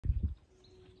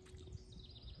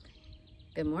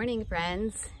Good morning,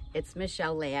 friends. It's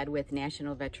Michelle Ladd with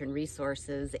National Veteran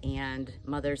Resources and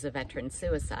Mothers of Veteran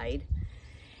Suicide.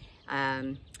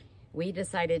 We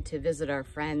decided to visit our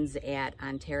friends at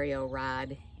Ontario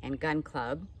Rod and Gun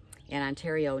Club in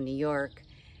Ontario, New York.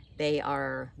 They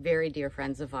are very dear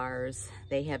friends of ours.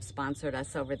 They have sponsored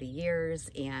us over the years,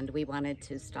 and we wanted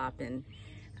to stop and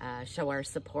show our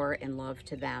support and love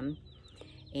to them.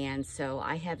 And so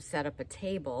I have set up a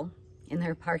table in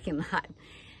their parking lot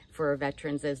for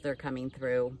veterans as they're coming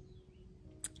through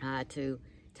to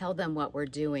tell them what we're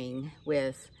doing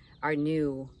with our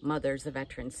new Mothers of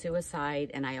Veteran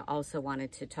Suicide. And I also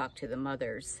wanted to talk to the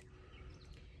mothers.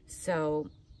 So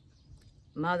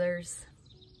mothers,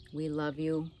 we love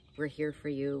you. We're here for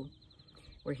you.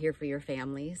 We're here for your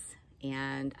families.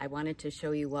 And I wanted to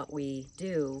show you what we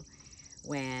do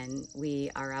when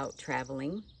we are out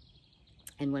traveling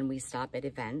and when we stop at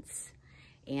events.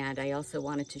 And I also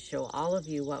wanted to show all of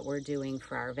you what we're doing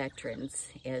for our veterans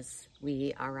as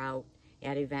we are out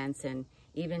at events and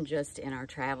even just in our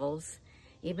travels.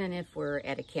 Even if we're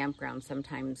at a campground,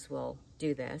 sometimes we'll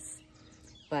do this.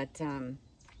 But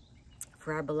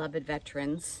for our beloved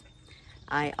veterans,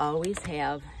 I always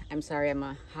have, I'm sorry, I'm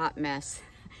a hot mess.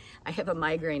 I have a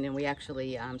migraine, and we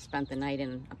actually spent the night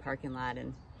in a parking lot,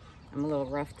 and I'm a little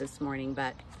rough this morning.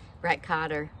 But Brett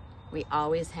Cotter, we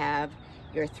always have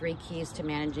your 3 keys to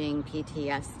managing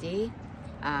PTSD.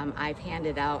 I've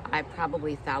handed out,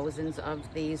 probably thousands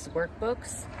of these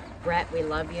workbooks. Brett, we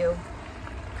love you.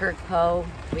 Kirk Poe,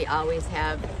 we always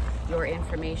have your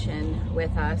information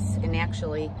with us. And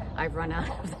actually, I've run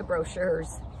out of the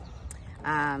brochures.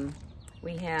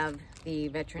 We have the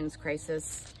Veterans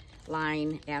Crisis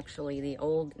line, actually the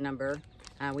old number.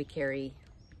 We carry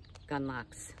gun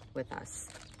locks with us.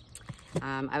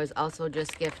 I was also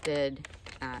just gifted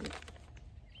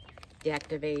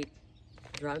deactivate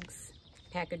drugs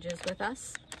packages with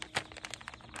us.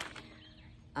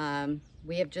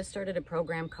 We have just started a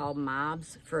program called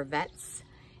Mobs for Vets,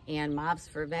 and Mobs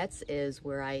for Vets is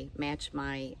where I match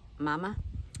my mama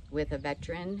with a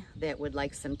veteran that would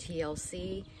like some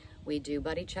TLC. We do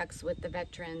buddy checks with the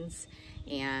veterans,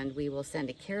 and we will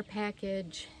send a care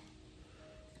package.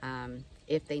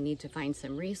 If they need to find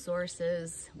some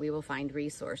resources, we will find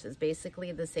resources.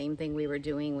 Basically the same thing we were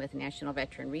doing with National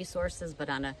Veteran Resources, but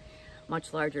on a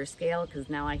much larger scale, because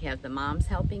now I have the moms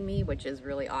helping me, which is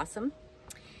really awesome.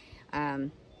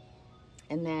 And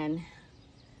then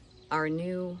our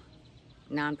new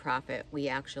nonprofit, we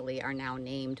actually are now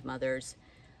named Mothers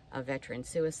of Veteran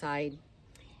Suicide.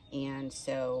 And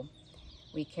so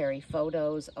we carry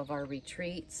photos of our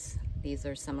retreats. These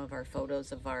are some of our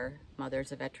photos of our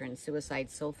Mothers of Veteran Suicide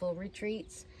Soulful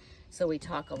retreats. So we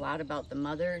talk a lot about the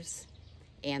mothers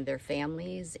and their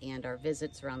families and our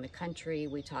visits around the country.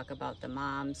 We talk about the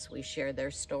moms. We share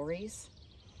their stories.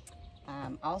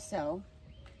 Also,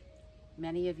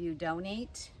 many of you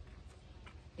donate.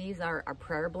 These are our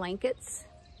prayer blankets.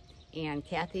 And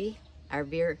Kathy, our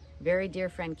very dear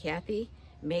friend Kathy,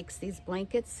 makes these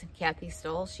blankets. Kathy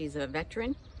Stoll, she's a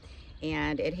veteran.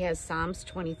 And it has Psalms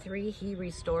 23, He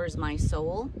restores my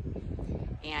soul.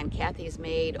 And Kathy's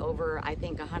made over, I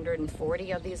think,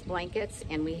 140 of these blankets,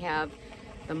 and we have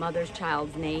the mother's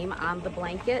child's name on the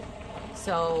blanket.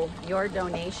 So your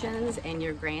donations and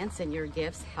your grants and your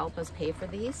gifts help us pay for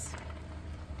these.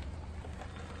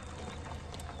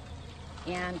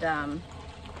 And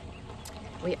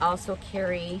we also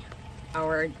carry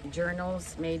our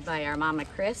journals made by our Mama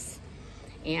Chris,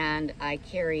 and I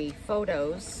carry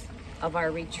photos of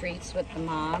our retreats with the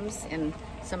moms and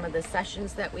some of the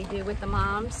sessions that we do with the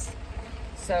moms.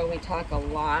 So we talk a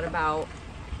lot about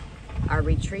our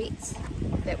retreats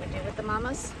that we do with the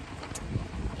mamas.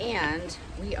 And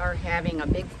we are having a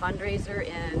big fundraiser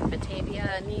in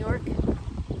Batavia, New York.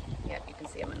 Yeah, you can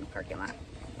see them in the parking lot.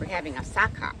 We're having a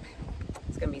sock hop.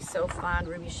 It's gonna be so fun,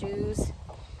 Ruby shoes.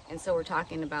 And so we're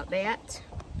talking about that.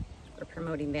 We're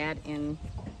promoting that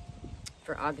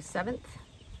for August 7th.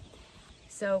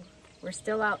 So we're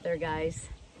still out there, guys.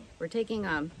 We're taking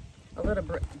a little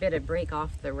bit of break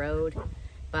off the road,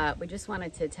 but we just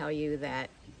wanted to tell you that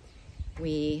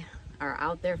we are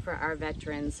out there for our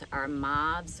veterans. Our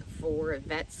Mobs for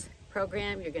Vets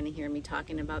program, you're gonna hear me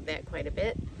talking about that quite a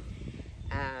bit.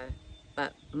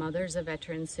 But Mothers of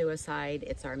Veteran Suicide,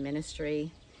 it's our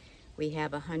ministry. We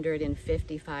have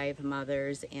 155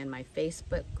 mothers in my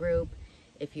Facebook group.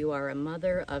 If you are a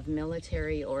mother of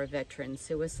military or veteran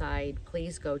suicide,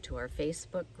 please go to our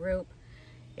Facebook group.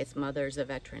 It's Mothers of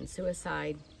Veteran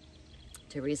Suicide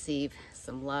to receive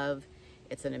some love.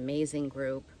 It's an amazing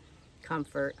group,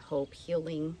 comfort, hope,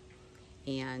 healing.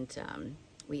 And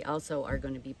we also are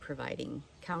going to be providing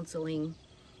counseling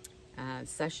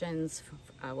sessions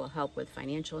will help with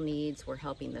financial needs. We're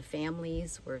helping the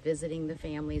families. We're visiting the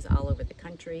families all over the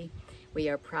country. We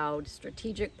are proud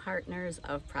strategic partners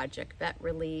of Project Vet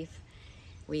Relief.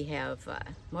 We have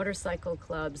motorcycle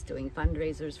clubs doing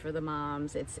fundraisers for the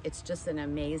moms. It's just an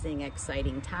amazing,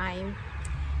 exciting time.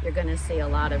 You're going to see a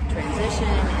lot of transition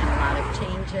and a lot of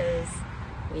changes.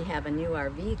 We have a new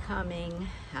RV coming.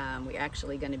 We're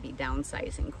actually going to be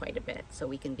downsizing quite a bit so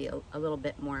we can be a little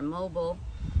bit more mobile.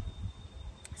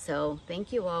 So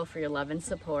thank you all for your love and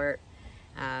support.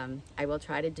 I will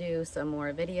try to do some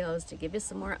more videos to give you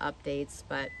some more updates,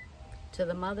 but to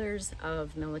the mothers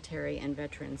of military and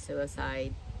veteran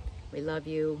suicide, we love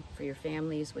you. For your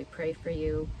families, we pray for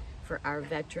you. For our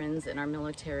veterans and our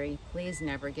military, please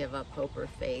never give up hope or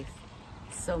faith.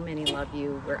 So many love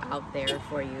you. We're out there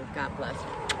for you. God bless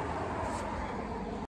you.